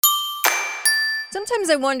Sometimes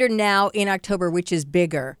I wonder now in October which is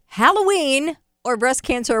bigger, Halloween or Breast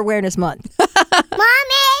Cancer Awareness Month. Mommy!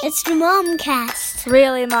 It's the Momcast.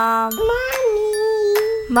 Really, Mom?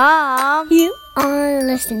 Mommy! Mom? You are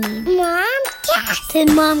listening. Momcast.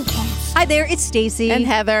 The Momcast. Hi there, it's Stacy. And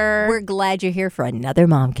Heather. We're glad you're here for another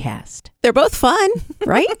Momcast. They're both fun,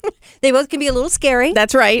 right? They both can be a little scary.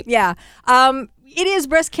 That's right. Yeah. It is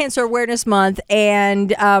Breast Cancer Awareness Month,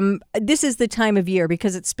 and this is the time of year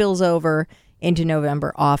because it spills over into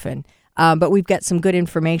November often. But we've got some good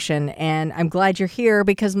information, and I'm glad you're here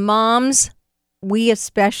because moms, we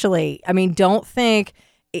especially, don't think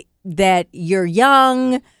that you're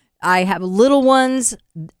young. I have little ones,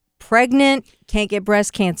 pregnant, can't get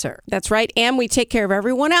breast cancer. That's right. And we take care of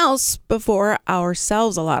everyone else before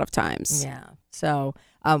ourselves a lot of times. Yeah. So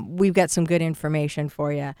we've got some good information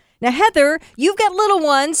for you. Now, Heather, you've got little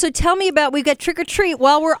ones, so tell me about, we've got trick or treat.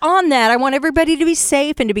 While we're on that, I want everybody to be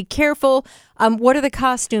safe and to be careful. What are the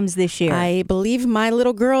costumes this year? I believe my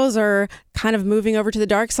little girls are kind of moving over to the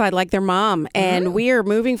dark side like their mom. And we are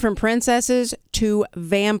moving from princesses to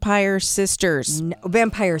vampire sisters.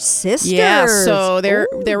 Vampire sisters? Yeah, so they're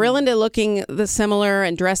real into looking similar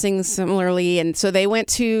and dressing similarly. And so they went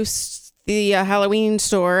to the Halloween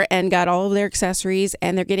store and got all of their accessories,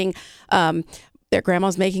 and they're getting their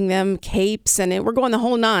grandma's making them capes, and we're going the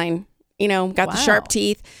whole nine. Got the sharp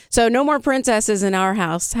teeth. So no more princesses in our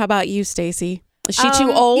house. How about you, Stacy? Is she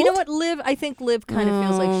too old? You know what, I think Liv kind of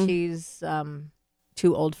feels like she's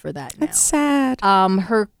too old for that now. That's sad.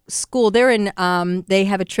 Her school, they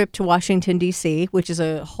have a trip to Washington, D.C., which is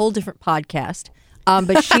a whole different podcast.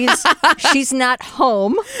 But she's not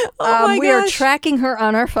home. We are tracking her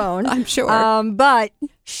on our phone. I'm sure. But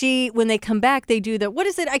when they come back, they do what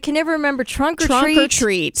is it? I can never remember. Trunk or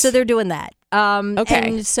treat. So they're doing that. Okay.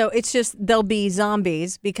 And so it's just, they'll be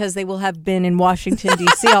zombies because they will have been in Washington,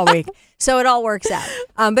 D.C. all week. So it all works out.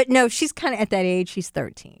 But no, she's kind of at that age. She's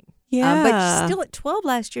 13. Yeah. But still at 12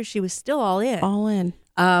 last year, she was still all in. All in.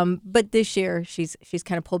 But this year she's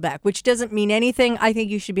kind of pulled back, which doesn't mean anything. I think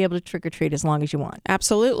you should be able to trick or treat as long as you want.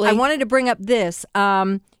 Absolutely. I wanted to bring up this.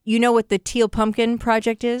 You know what the Teal Pumpkin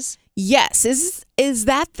Project is? Yes. Is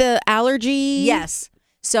that the allergy? Yes.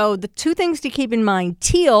 So the two things to keep in mind: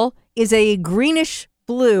 teal is a greenish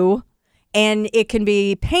blue, and it can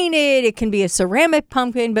be painted. It can be a ceramic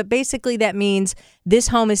pumpkin, but basically that means this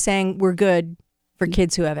home is saying we're good for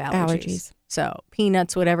kids who have allergies. So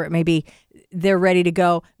peanuts, whatever it may be, they're ready to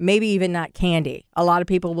go. Maybe even not candy. A lot of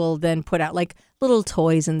people will then put out like little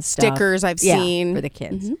toys and stuff. Stickers I've seen. For the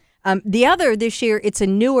kids. Mm-hmm. The other this year, it's a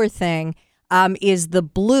newer thing, is the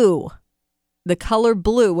blue. The color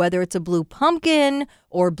blue, whether it's a blue pumpkin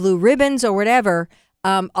or blue ribbons or whatever.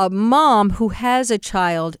 A mom who has a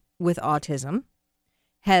child with autism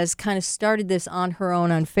has kind of started this on her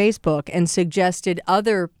own on Facebook and suggested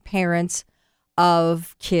other parents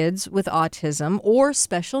of kids with autism or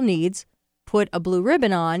special needs put a blue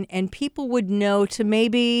ribbon on, and people would know to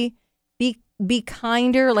maybe be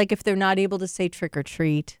kinder, like if they're not able to say trick or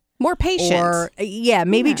treat. More patient. Or,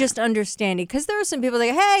 maybe just understanding. Because there are some people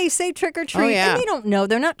like, hey, say trick or treat. And they don't know.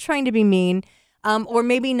 They're not trying to be mean. Or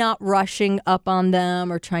maybe not rushing up on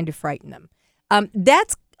them or trying to frighten them.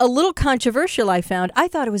 That's a little controversial, I found. I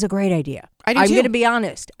thought it was a great idea. I'm going to be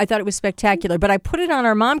honest. I thought it was spectacular. But I put it on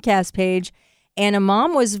our Momcast page, and a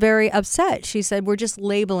mom was very upset. She said, we're just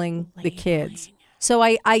labeling the kids. So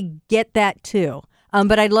I get that too.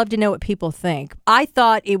 But I'd love to know what people think. I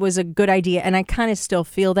thought it was a good idea, and I kind of still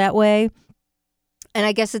feel that way. And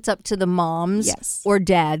I guess it's up to the moms or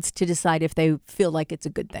dads to decide if they feel like it's a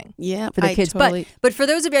good thing for the kids. Totally... But for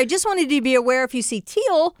those of you, I just wanted you to be aware, if you see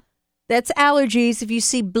teal, that's allergies. If you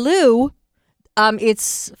see blue,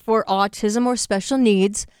 it's for autism or special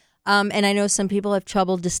needs. And I know some people have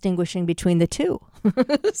trouble distinguishing between the two.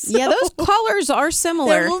 Yeah, those colors are similar.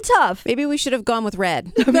 They're a little tough. Maybe we should have gone with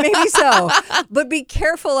red. Maybe so. But be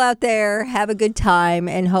careful out there. Have a good time.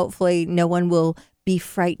 And hopefully no one will be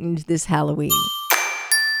frightened this Halloween.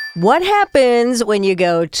 What happens when you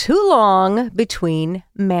go too long between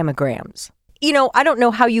mammograms? I don't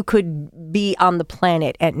know how you could be on the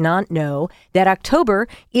planet and not know that October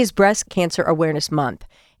is Breast Cancer Awareness Month.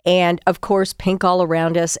 And, of course, pink all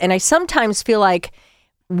around us. And I sometimes feel like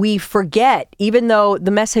we forget, even though the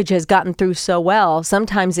message has gotten through so well,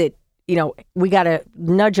 sometimes we got to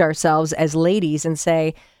nudge ourselves as ladies and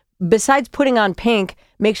say, besides putting on pink,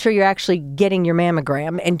 make sure you're actually getting your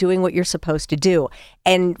mammogram and doing what you're supposed to do.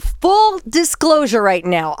 And full disclosure right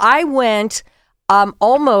now, I went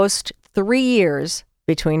almost 3 years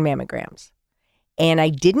between mammograms. And I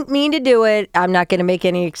didn't mean to do it. I'm not going to make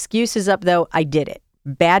any excuses up, though. I did it.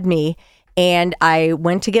 Bad me. And I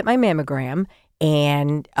went to get my mammogram,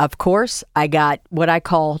 And of course, I got what I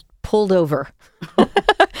call pulled over.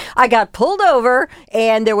 I got pulled over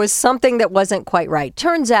and there was something that wasn't quite right.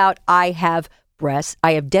 Turns out I have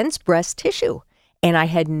dense breast tissue and I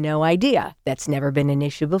had no idea. That's never been an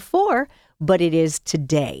issue before, but it is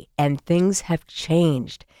today and things have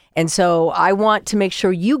changed. And so I want to make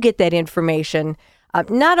sure you get that information,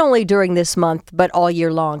 not only during this month, but all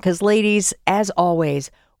year long. Because ladies, as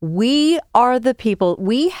always, we are the people,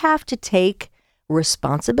 we have to take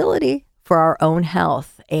responsibility for our own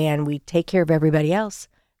health and we take care of everybody else.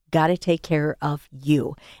 Got to take care of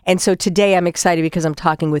you. And so today I'm excited because I'm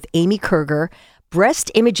talking with Amy Kerger,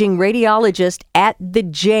 breast imaging radiologist at the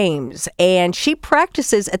James, and she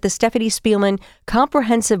practices at the Stephanie Spielman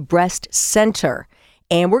Comprehensive Breast Center.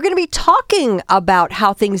 And we're going to be talking about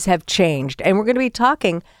how things have changed, and we're going to be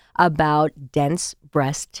talking about dense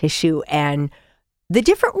breast tissue and the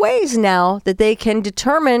different ways now that they can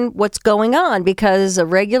determine what's going on, because a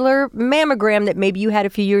regular mammogram that maybe you had a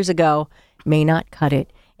few years ago may not cut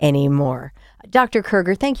it anymore. Dr.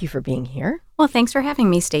 Kerger, thank you for being here. Well, thanks for having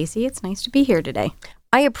me, Stacy. It's nice to be here today.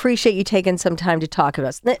 I appreciate you taking some time to talk to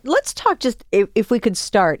us. Let's talk just, if we could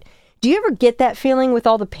start. Do you ever get that feeling with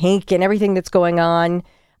all the pink and everything that's going on?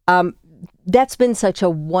 That's been such a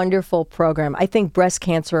wonderful program. I think breast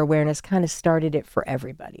cancer awareness kind of started it for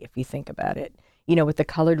everybody, if you think about it, you know, with the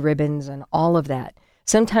colored ribbons and all of that.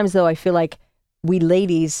 Sometimes, though, I feel like we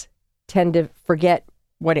ladies tend to forget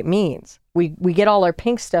what it means. We get all our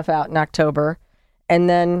pink stuff out in October, and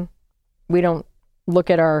then we don't look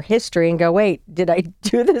at our history and go, wait, did I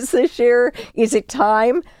do this year? Is it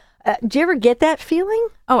time? Do you ever get that feeling?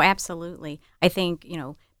 Oh, absolutely. I think,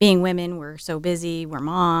 being women, we're so busy. We're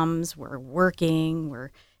moms, we're working,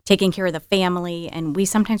 we're taking care of the family, and we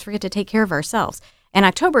sometimes forget to take care of ourselves. And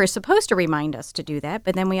October is supposed to remind us to do that,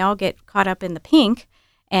 but then we all get caught up in the pink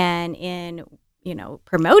and in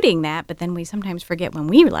promoting that, but then we sometimes forget when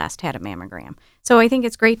we last had a mammogram. So I think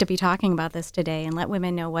it's great to be talking about this today and let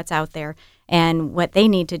women know what's out there and what they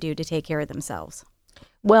need to do to take care of themselves.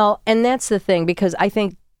 Well, and that's the thing, because I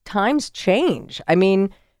think times change. I mean,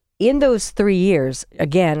 in those 3 years,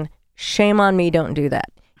 again, shame on me, don't do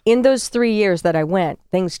that. In those 3 years that I went,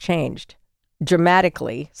 things changed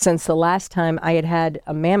dramatically since the last time I had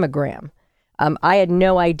a mammogram. I had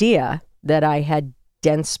no idea that I had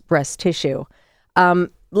dense breast tissue.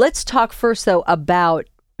 Let's talk first, though, about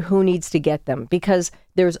who needs to get them, because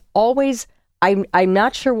there's always, I'm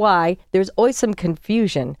not sure why, there's always some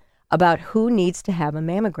confusion about who needs to have a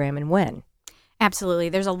mammogram and when. Absolutely.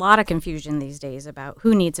 There's a lot of confusion these days about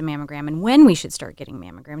who needs a mammogram and when we should start getting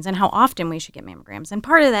mammograms and how often we should get mammograms. And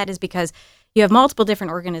part of that is because you have multiple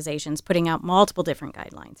different organizations putting out multiple different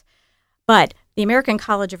guidelines. But the American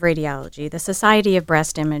College of Radiology, the Society of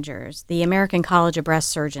Breast Imagers, the American College of Breast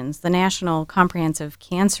Surgeons, the National Comprehensive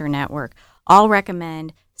Cancer Network all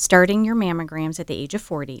recommend starting your mammograms at the age of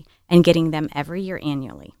 40 and getting them every year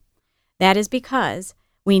annually. That is because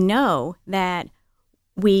we know that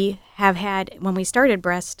we have had, when we started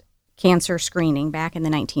breast cancer screening back in the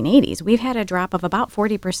 1980s, we've had a drop of about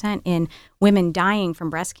 40% in women dying from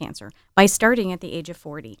breast cancer by starting at the age of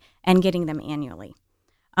 40 and getting them annually.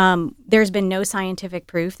 There's been no scientific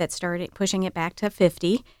proof that pushing it back to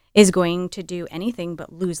 50 is going to do anything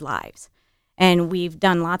but lose lives. And we've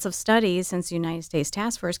done lots of studies since the United States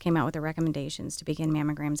Task Force came out with the recommendations to begin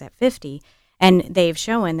mammograms at 50. And they've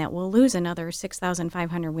shown that we'll lose another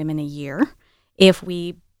 6,500 women a year if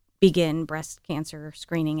we begin breast cancer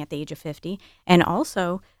screening at the age of 50. And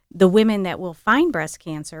also, the women that will find breast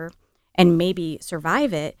cancer and maybe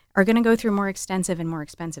survive it are going to go through more extensive and more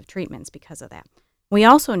expensive treatments because of that. We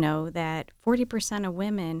also know that 40% of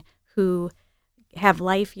women who have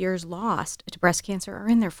life years lost to breast cancer are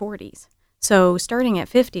in their 40s. So starting at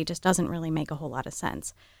 50 just doesn't really make a whole lot of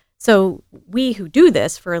sense. So we who do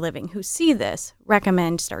this for a living, who see this,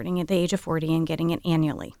 recommend starting at the age of 40 and getting it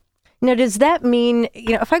annually. Now, does that mean,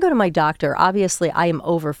 if I go to my doctor, obviously I am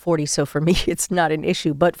over 40, so for me it's not an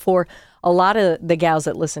issue. But for a lot of the gals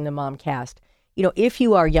that listen to Momcast, if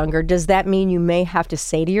you are younger, does that mean you may have to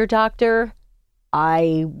say to your doctor,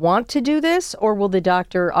 I want to do this, or will the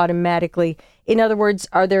doctor automatically, in other words,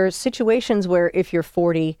 are there situations where if you're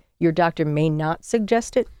 40, your doctor may not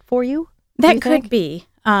suggest it for you? That could be.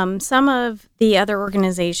 Some of the other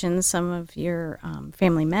organizations, some of your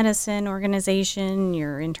family medicine organization,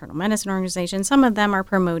 your internal medicine organization, some of them are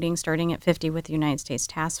promoting starting at 50 with the United States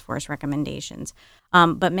Task Force recommendations.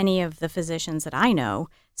 But many of the physicians that I know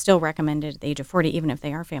still recommend it at the age of 40, even if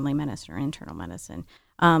they are family medicine or internal medicine.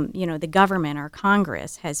 The government, our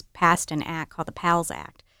Congress, has passed an act called the PALS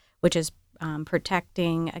Act, which is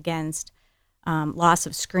protecting against loss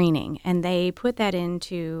of screening. And they put that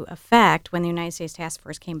into effect when the United States Task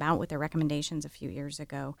Force came out with their recommendations a few years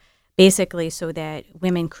ago, basically so that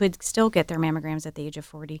women could still get their mammograms at the age of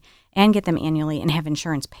 40 and get them annually and have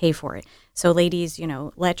insurance pay for it. So ladies,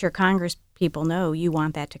 let your Congress people know you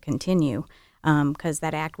want that to continue, because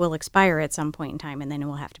that act will expire at some point in time and then it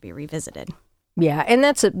will have to be revisited. Yeah, and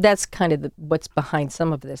that's kind of what's behind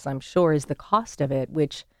some of this, I'm sure, is the cost of it,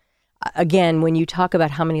 which, again, when you talk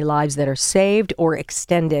about how many lives that are saved or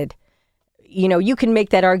extended, you can make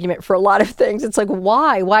that argument for a lot of things. It's like,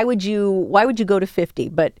 why? Why would you go to 50?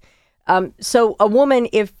 But so a woman,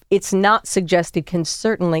 if it's not suggested, can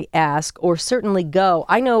certainly ask or certainly go.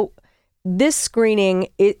 I know this screening,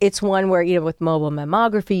 it's one where, with mobile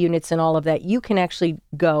mammography units and all of that, you can actually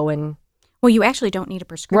go and... Well, you actually don't need a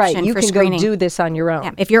prescription right, you for can screening. go do this on your own.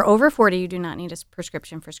 Yeah, if you're over 40, you do not need a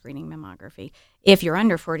prescription for screening mammography. If you're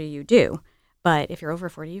under 40, you do. But if you're over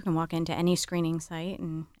 40, you can walk into any screening site.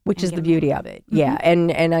 Which is the beauty of it. Mm-hmm. Yeah,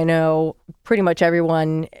 and I know pretty much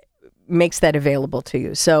everyone makes that available to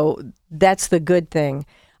you. So that's the good thing.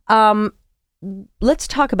 Let's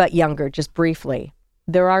talk about younger, just briefly.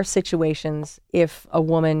 There are situations if a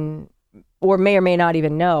woman... or may or may not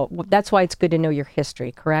even know. That's why it's good to know your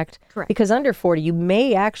history, correct? Correct. Because under 40, you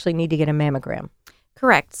may actually need to get a mammogram.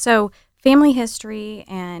 Correct. So family history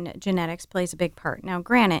and genetics plays a big part. Now,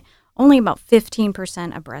 granted, only about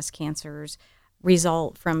 15% of breast cancers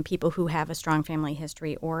result from people who have a strong family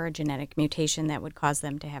history or a genetic mutation that would cause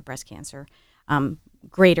them to have breast cancer.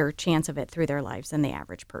 Greater chance of it through their lives than the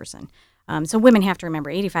average person. So women have to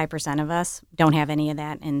remember 85% of us don't have any of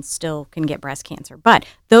that and still can get breast cancer. But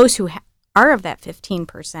those who are of that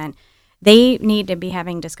 15%, they need to be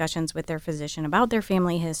having discussions with their physician about their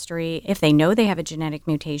family history, if they know they have a genetic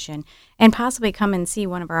mutation, and possibly come and see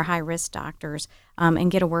one of our high-risk doctors and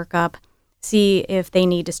get a workup, see if they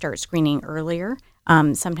need to start screening earlier.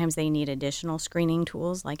 Sometimes they need additional screening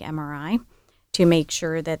tools like MRI to make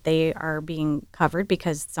sure that they are being covered,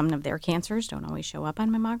 because some of their cancers don't always show up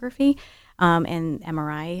on mammography, and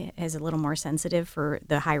MRI is a little more sensitive for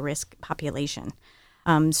the high-risk population.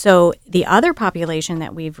 So the other population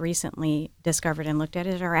that we've recently discovered and looked at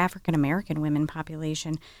is our African-American women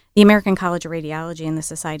population. The American College of Radiology and the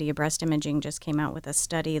Society of Breast Imaging just came out with a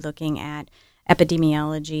study looking at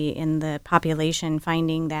epidemiology in the population,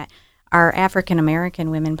 finding that our African-American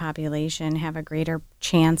women population have a greater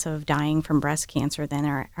chance of dying from breast cancer than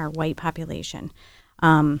our white population.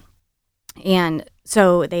 And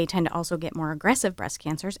so they tend to also get more aggressive breast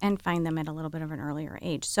cancers and find them at a little bit of an earlier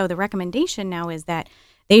age. So the recommendation now is that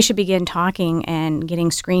they should begin talking and getting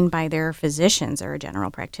screened by their physicians or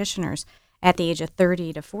general practitioners at the age of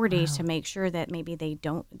 30 to 40 to make sure that maybe they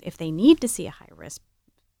don't, if they need to see a high-risk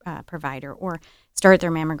provider, or start their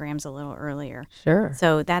mammograms a little earlier. Sure.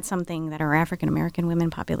 So that's something that our African-American women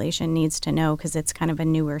population needs to know, because it's kind of a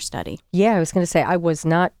newer study. Yeah, I was going to say, I was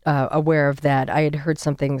not aware of that. I had heard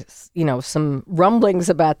something, some rumblings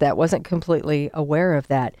about that. Wasn't completely aware of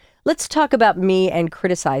that. Let's talk about me and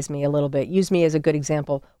criticize me a little bit. Use me as a good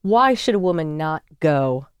example. Why should a woman not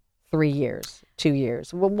go 3 years, 2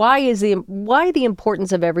 years? Well, why the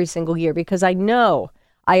importance of every single year? Because I know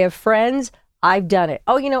I have friends. I've done it.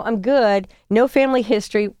 Oh, I'm good. No family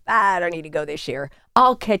history. I don't need to go this year.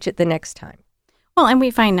 I'll catch it the next time. Well, and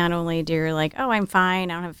we find not only do you're like, oh, I'm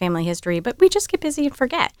fine, I don't have a family history, but we just get busy and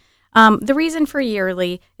forget. The reason for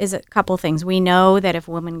yearly is a couple things. We know that if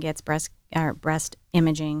a woman gets breast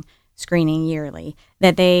imaging screening yearly,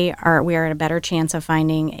 that we are at a better chance of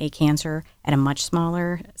finding a cancer at a much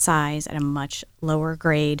smaller size, at a much lower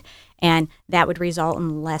grade, and that would result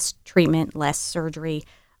in less treatment, less surgery,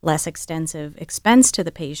 less extensive expense to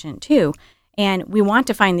the patient too. And we want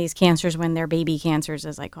to find these cancers when they're baby cancers,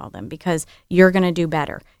 as I call them, because you're going to do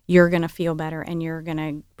better. You're going to feel better, and you're going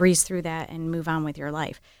to breeze through that and move on with your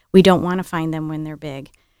life. We don't want to find them when they're big.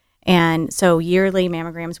 And so yearly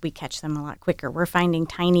mammograms, we catch them a lot quicker. We're finding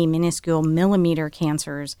tiny, minuscule millimeter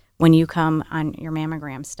cancers when you come on your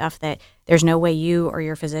mammogram, stuff that there's no way you or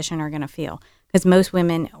your physician are going to feel, because most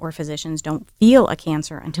women or physicians don't feel a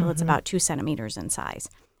cancer until it's about 2 centimeters in size.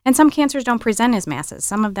 And some cancers don't present as masses.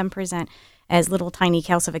 Some of them present as little tiny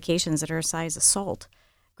calcifications that are the size of salt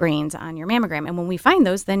grains on your mammogram. And when we find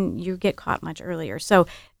those, then you get caught much earlier. So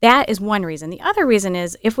that is one reason. The other reason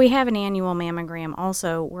is if we have an annual mammogram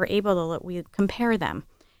also, we're able to we compare them.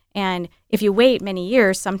 And if you wait many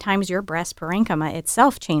years, sometimes your breast parenchyma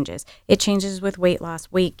itself changes. It changes with weight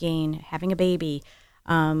loss, weight gain, having a baby,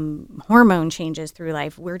 hormone changes through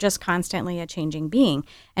life. We're just constantly a changing being.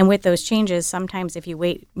 And with those changes, sometimes if you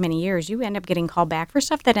wait many years, you end up getting called back for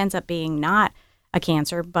stuff that ends up being not a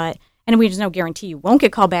cancer, and And there's no guarantee you won't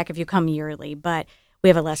get called back if you come yearly, but we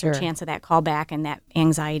have a lesser Sure. chance of that callback and that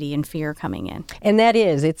anxiety and fear coming in. And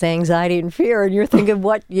it's anxiety and fear. And you're thinking,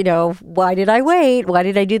 why did I wait? Why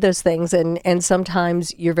did I do those things? And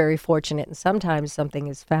sometimes you're very fortunate and sometimes something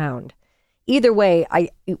is found. Either way,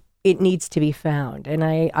 it needs to be found. And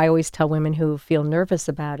I always tell women who feel nervous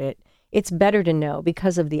about it, it's better to know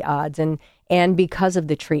because of the odds and because of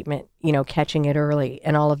the treatment, catching it early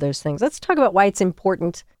and all of those things. Let's talk about why it's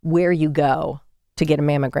important where you go to get a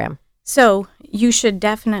mammogram. So you should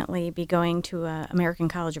definitely be going to a American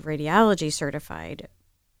College of Radiology certified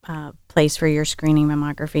place for your screening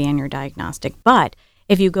mammography and your diagnostic. But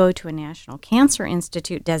if you go to a National Cancer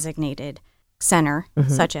Institute designated center,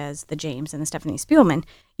 such as the James and the Stephanie Spielman,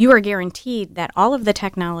 you are guaranteed that all of the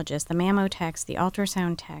technologists, the mammo techs, the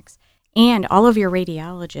ultrasound techs, and all of your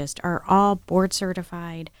radiologists are all board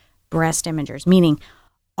certified breast imagers, meaning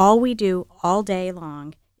all we do all day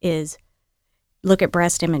long is look at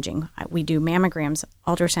breast imaging. We do mammograms,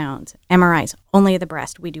 ultrasounds, MRIs, only of the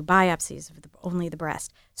breast. We do biopsies of only the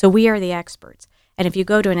breast. So we are the experts. And if you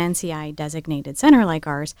go to an NCI designated center like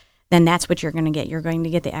ours, then that's what you're going to get. You're going to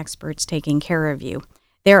get the experts taking care of you.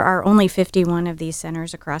 There are only 51 of these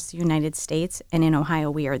centers across the United States, and in Ohio,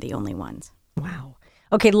 we are the only ones. Wow.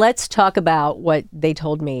 Okay, let's talk about what they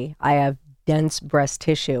told me. I have dense breast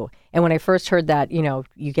tissue. And when I first heard that,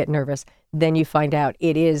 you get nervous. Then you find out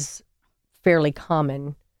it is fairly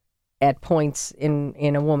common at points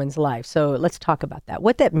in a woman's life. So let's talk about that,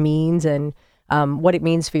 what that means and what it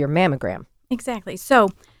means for your mammogram. Exactly. So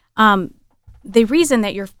the reason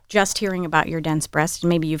that you're just hearing about your dense breasts,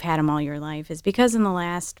 maybe you've had them all your life, is because in the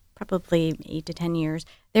last probably 8 to 10 years,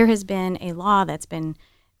 there has been a law that's been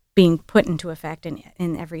being put into effect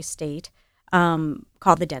in every state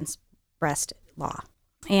called the Dense Breast Law.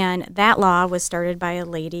 And that law was started by a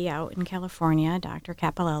lady out in California, Dr.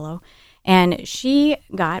 Capolello, and she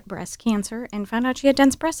got breast cancer and found out she had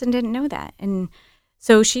dense breasts and didn't know that. And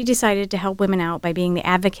so she decided to help women out by being the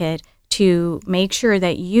advocate to make sure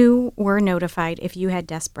that you were notified if you had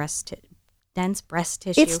dense breast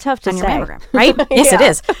tissue. It's tough to on your say. mammogram, right? Yes, it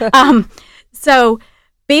is. So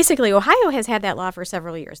basically, Ohio has had that law for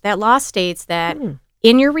several years. That law states that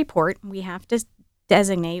in your report, we have to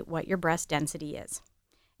designate what your breast density is.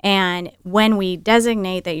 And when we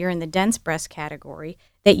designate that you're in the dense breast category,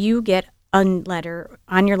 that you get on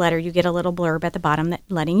your letter, you get a little blurb at the bottom that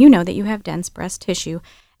letting you know that you have dense breast tissue,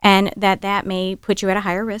 and that may put you at a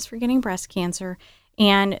higher risk for getting breast cancer.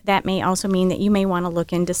 And that may also mean that you may want to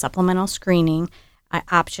look into supplemental screening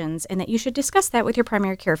options, and that you should discuss that with your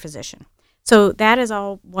primary care physician. So that is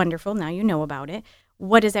all wonderful. Now you know about it.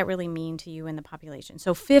 What does that really mean to you in the population?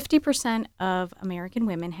 So 50% of American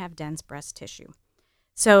women have dense breast tissue.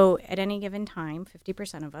 So at any given time,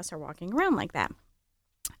 50% of us are walking around like that.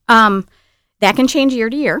 That can change year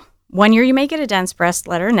to year. One year you may get a dense breast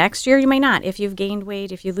letter. Next year you may not. If you've gained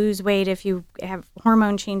weight, if you lose weight, if you have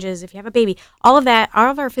hormone changes, if you have a baby, all of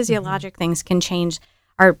our physiologic things can change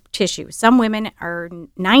our tissue. Some women are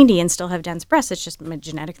 90 and still have dense breasts. It's just a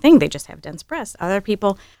genetic thing. They just have dense breasts. Other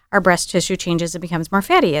people, our breast tissue changes and becomes more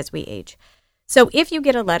fatty as we age. So if you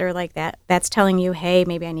get a letter like that, that's telling you, hey,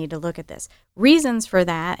 maybe I need to look at this. Reasons for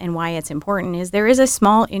that and why it's important is there is a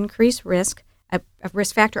small increased risk, a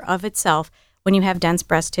risk factor of itself when you have dense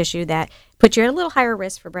breast tissue that puts you at a little higher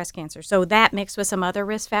risk for breast cancer. So that mixed with some other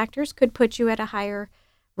risk factors could put you at a higher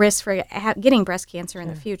risk for getting breast cancer in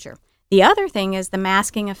the future. The other thing is the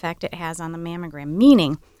masking effect it has on the mammogram,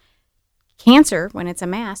 meaning cancer, when it's a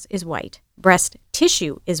mass, is white. Breast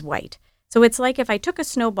tissue is white. So it's like if I took a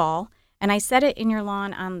snowball and I set it in your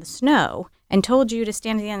lawn on the snow and told you to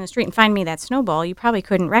stand at the end of the street and find me that snowball, you probably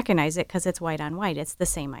couldn't recognize it because it's white on white. It's the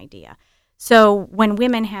same idea. So when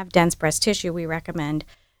women have dense breast tissue, we recommend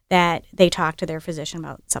that they talk to their physician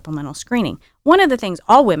about supplemental screening. One of the things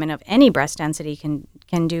all women of any breast density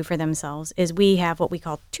can do for themselves is we have what we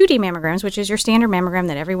call 2D mammograms, which is your standard mammogram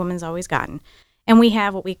that every woman's always gotten. And we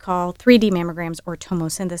have what we call 3D mammograms or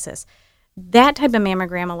tomosynthesis. That type of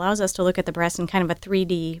mammogram allows us to look at the breast in kind of a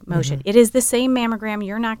 3D motion. Mm-hmm. It is the same mammogram.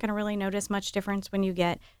 You're not going to really notice much difference when you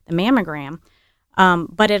get the mammogram.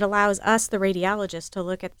 But it allows us, the radiologist, to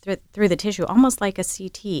look at through the tissue, almost like a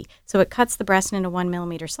CT. So it cuts the breast into 1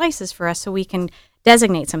 millimeter slices for us so we can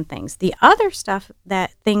designate some things. The other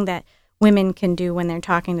thing that women can do when they're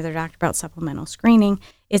talking to their doctor about supplemental screening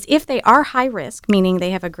is if they are high risk, meaning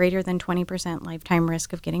they have a greater than 20% lifetime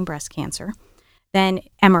risk of getting breast cancer, then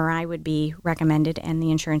MRI would be recommended, and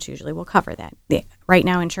the insurance usually will cover that. Right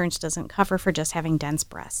now, insurance doesn't cover for just having dense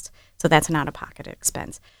breasts, so that's an out-of-pocket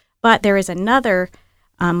expense. But there is another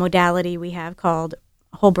modality we have called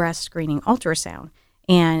whole breast screening ultrasound,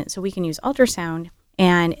 And so we can use ultrasound,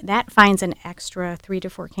 and that finds an extra 3 to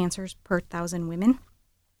 4 cancers per 1,000 women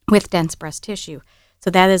with dense breast tissue. So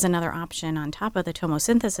that is another option on top of the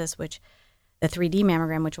tomosynthesis, which the 3D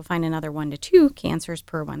mammogram, which will find another 1 to 2 cancers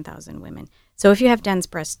per 1,000 women. So if you have dense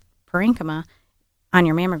breast parenchyma on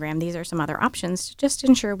your mammogram, these are some other options to just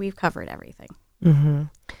ensure we've covered everything. Mm-hmm.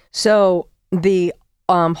 So the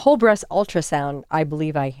whole breast ultrasound, I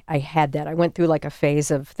believe I had that. I went through like a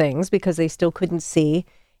phase of things because they still couldn't see.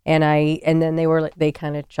 And then they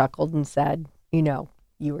kind of chuckled and said,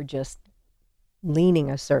 you were just leaning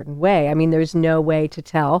a certain way. I mean, there's no way to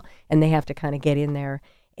tell, and they have to kind of get in there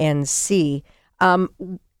and see. When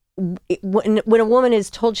a woman is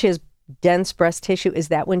told she has dense breast tissue, is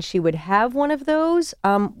that when she would have one of those?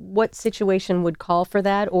 What situation would call for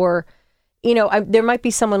that? Or, there might be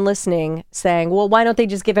someone listening saying, well, why don't they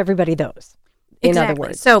just give everybody those? In other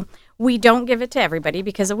words. So we don't give it to everybody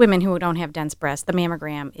because of women who don't have dense breasts, the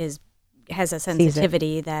mammogram has a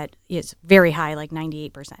sensitivity that is very high, like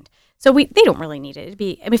 98%. So they don't really need it.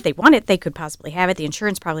 If they want it, they could possibly have it. The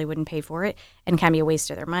insurance probably wouldn't pay for it and can be a waste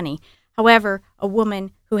of their money. However, a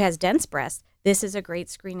woman who has dense breasts, this is a great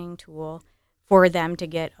screening tool for them to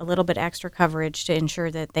get a little bit extra coverage to ensure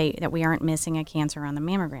that we aren't missing a cancer on the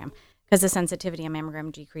mammogram, because the sensitivity on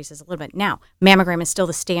mammogram decreases a little bit. Now, mammogram is still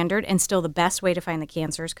the standard and still the best way to find the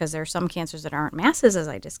cancers, because there are some cancers that aren't masses, as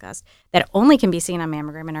I discussed, that only can be seen on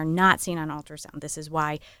mammogram and are not seen on ultrasound. This is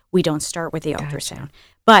why we don't start with the ultrasound.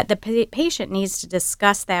 But the patient needs to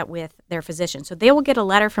discuss that with their physician. So they will get a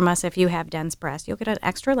letter from us if you have dense breast. You'll get an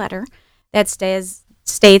extra letter that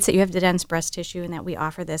states that you have the dense breast tissue and that we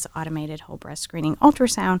offer this automated whole breast screening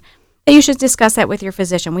ultrasound. That you should discuss that with your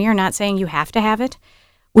physician. We are not saying you have to have it.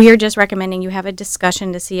 We are just recommending you have a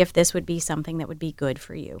discussion to see if this would be something that would be good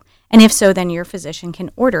for you. And if so, then your physician can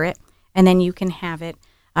order it, and then you can have it.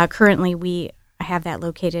 Currently, we have that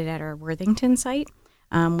located at our Worthington site.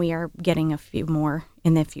 We are getting a few more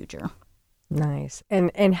in the future. Nice.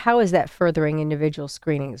 And how is that furthering individual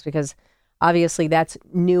screenings? Because obviously that's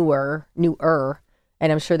newer, and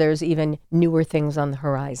I'm sure there's even newer things on the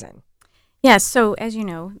horizon. Yes, so as you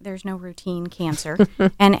know, there's no routine cancer.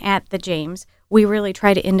 And at the James, we really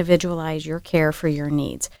try to individualize your care for your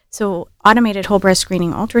needs. So automated whole breast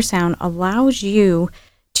screening ultrasound allows you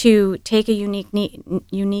to take a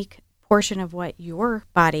unique portion of what your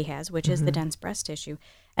body has, which is the dense breast tissue,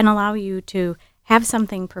 and allow you to have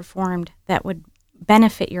something performed that would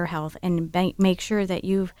benefit your health and make sure that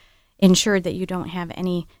you've ensured that you don't have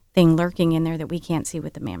anything lurking in there that we can't see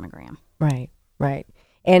with the mammogram. Right.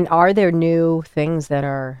 And are there new things that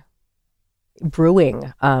are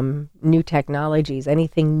brewing, new technologies,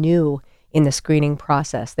 anything new in the screening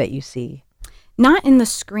process that you see? Not in the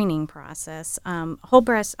screening process.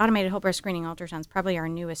 Automated whole breast screening ultrasound is probably our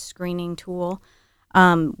newest screening tool,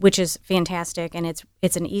 which is fantastic. And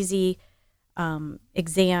it's an easy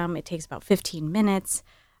exam. It takes about 15 minutes.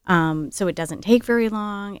 So it doesn't take very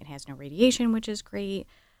long. It has no radiation, which is great.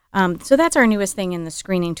 So that's our newest thing in the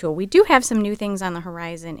screening tool. We do have some new things on the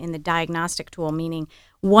horizon in the diagnostic tool, meaning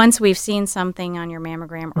once we've seen something on your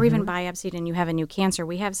mammogram or even biopsied and you have a new cancer,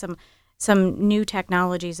 we have some new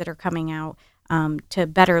technologies that are coming out to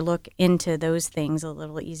better look into those things a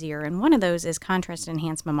little easier. And one of those is contrast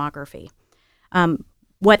enhanced mammography.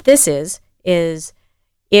 What this is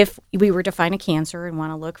if we were to find a cancer and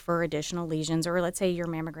want to look for additional lesions, or let's say your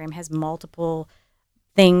mammogram has multiple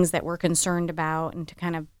things that we're concerned about, and to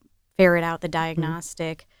kind of ferret out the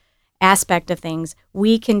diagnostic aspect of things,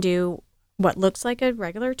 we can do what looks like a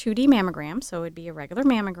regular 2D mammogram. So it'd be a regular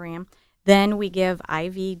mammogram. Then we give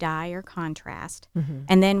IV dye or contrast,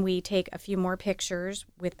 and then we take a few more pictures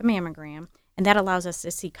with the mammogram, and that allows us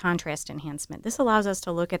to see contrast enhancement. This allows us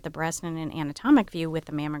to look at the breast in an anatomic view with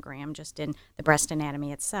the mammogram, just in the breast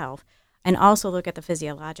anatomy itself, and also look at the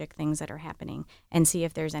physiologic things that are happening and see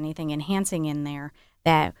if there's anything enhancing in there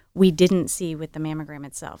that we didn't see with the mammogram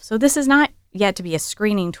itself. So this is not yet to be a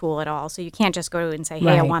screening tool at all, so you can't just go and say,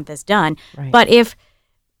 hey, I want this done. Right. But if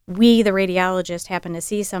we, the radiologist, happen to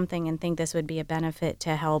see something and think this would be a benefit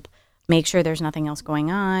to help make sure there's nothing else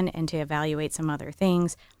going on and to evaluate some other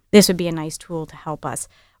things, this would be a nice tool to help us.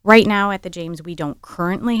 Right now at the James, we don't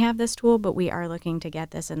currently have this tool, but we are looking to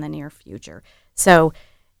get this in the near future. So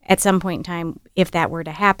at some point in time, if that were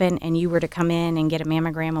to happen and you were to come in and get a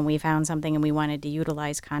mammogram and we found something and we wanted to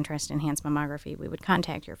utilize contrast enhanced mammography, we would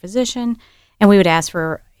contact your physician and we would ask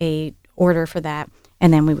for a order for that,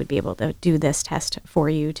 and then we would be able to do this test for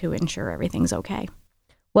you to ensure everything's okay.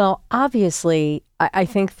 Well, obviously, I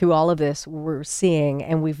think through all of this, we're seeing,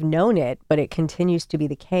 and we've known it, but it continues to be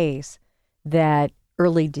the case, that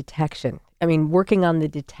early detection, working on the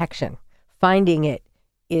detection, finding it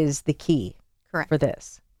is the key Correct. for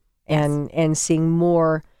this. Yes. And seeing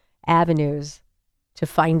more avenues to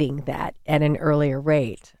finding that at an earlier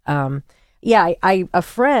rate. A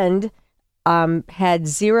friend had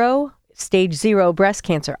stage 0 breast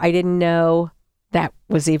cancer. I didn't know that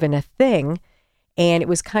was even a thing. And it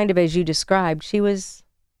was kind of as you described.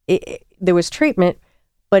 There was treatment,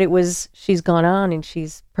 but she's gone on and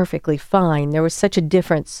she's perfectly fine. There was such a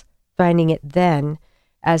difference finding it then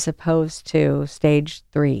as opposed to stage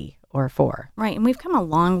 3 or 4. Right. And we've come a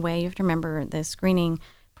long way. You have to remember the screening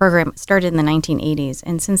program started in the 1980s.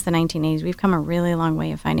 And since the 1980s, we've come a really long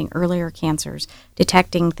way of finding earlier cancers,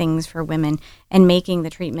 detecting things for women, and making the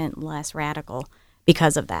treatment less radical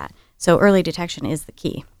because of that. So early detection is the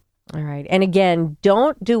key. All right. And again,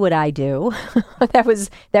 don't do what I do. That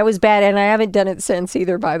was bad. And I haven't done it since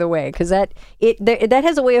either, by the way, because that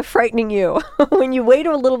has a way of frightening you when you wait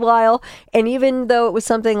a little while. And even though it was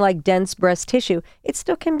something like dense breast tissue, it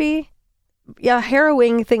still can be a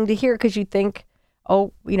harrowing thing to hear because you think,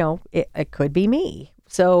 oh, it could be me.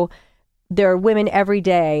 So there are women every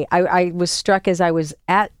day. I was struck as I was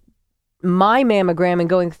at my mammogram and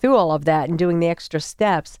going through all of that and doing the extra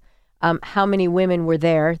steps. How many women were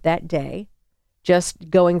there that day just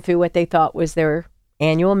going through what they thought was their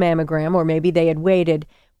annual mammogram, or maybe they had waited,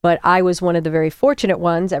 but I was one of the very fortunate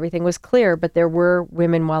ones. Everything was clear, but there were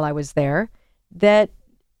women while I was there that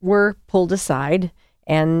were pulled aside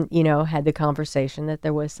and, had the conversation that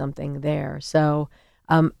there was something there. So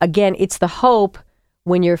again, it's the hope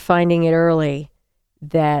when you're finding it early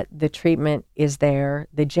that the treatment is there.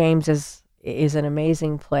 The James is an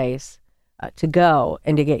amazing place to go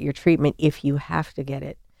and to get your treatment if you have to get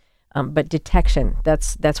it. But detection,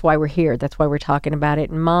 that's why we're here. That's why we're talking about it.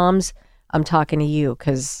 And moms, I'm talking to you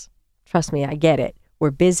because trust me, I get it.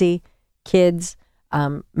 We're busy, kids.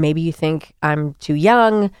 Maybe you think I'm too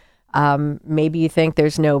young. Maybe you think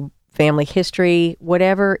there's no family history.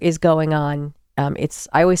 Whatever is going on,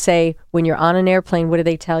 I always say when you're on an airplane, what do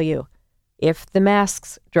they tell you? If the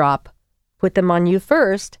masks drop, put them on you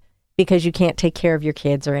first because you can't take care of your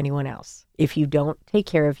kids or anyone else if you don't take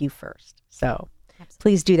care of you first. So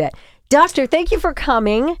please do that. Doctor, thank you for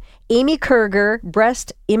coming. Amy Kerger,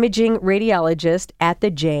 breast imaging radiologist at the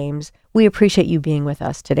James. We appreciate you being with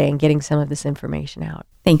us today and getting some of this information out.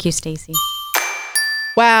 Thank you, Stacy.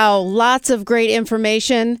 Wow, lots of great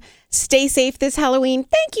information. Stay safe this Halloween.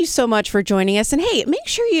 Thank you so much for joining us. And hey, make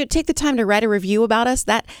sure you take the time to write a review about us.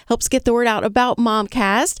 That helps get the word out about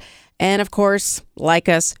Momcast. And of course, like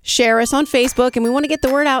us, share us on Facebook. And we want to get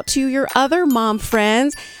the word out to your other mom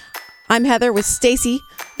friends. I'm Heather with Stacy.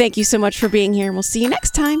 Thank you so much for being here, and we'll see you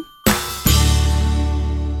next time.